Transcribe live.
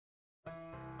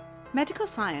Medical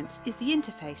science is the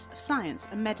interface of science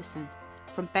and medicine,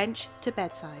 from bench to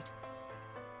bedside.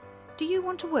 Do you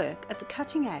want to work at the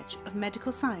cutting edge of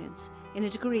medical science in a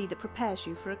degree that prepares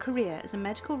you for a career as a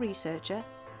medical researcher,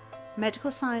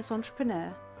 medical science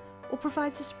entrepreneur, or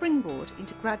provides a springboard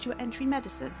into graduate entry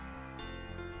medicine?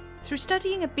 Through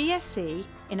studying a BSc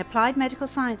in Applied Medical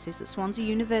Sciences at Swansea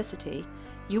University,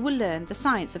 you will learn the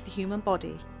science of the human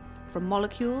body, from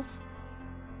molecules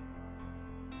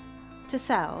to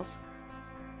cells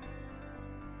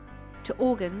to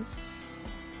organs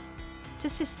to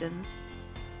systems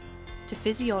to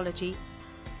physiology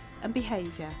and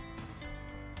behaviour.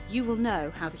 You will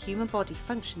know how the human body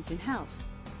functions in health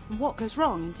and what goes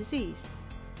wrong in disease,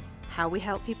 how we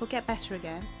help people get better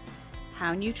again,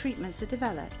 how new treatments are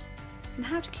developed, and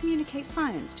how to communicate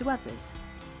science to others.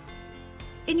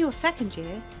 In your second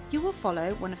year, you will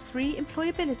follow one of 3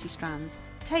 employability strands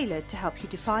tailored to help you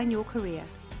define your career.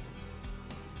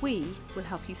 We will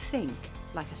help you think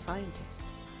like a scientist.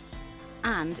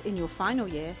 And in your final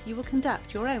year, you will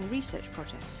conduct your own research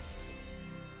project.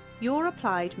 Your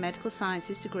Applied Medical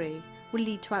Sciences degree will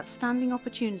lead to outstanding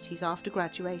opportunities after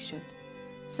graduation,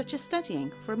 such as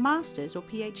studying for a master's or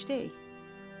PhD,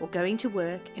 or going to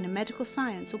work in a medical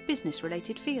science or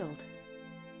business-related field.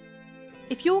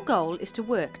 If your goal is to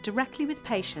work directly with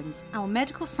patients, our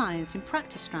Medical Science in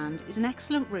Practice strand is an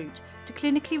excellent route to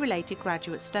clinically related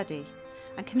graduate study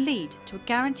and can lead to a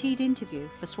guaranteed interview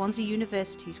for Swansea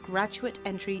University's Graduate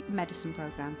Entry Medicine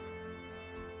programme.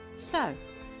 So,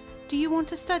 do you want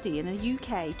to study in a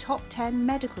UK top 10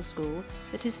 medical school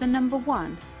that is the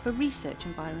 #1 for research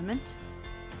environment?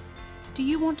 Do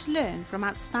you want to learn from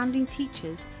outstanding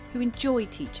teachers who enjoy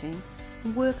teaching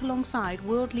and work alongside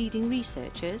world-leading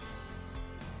researchers?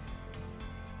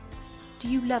 Do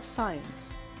you love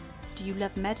science? Do you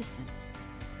love medicine?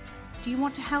 Do you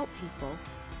want to help people?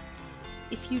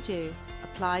 If you do,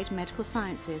 Applied Medical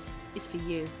Sciences is for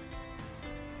you.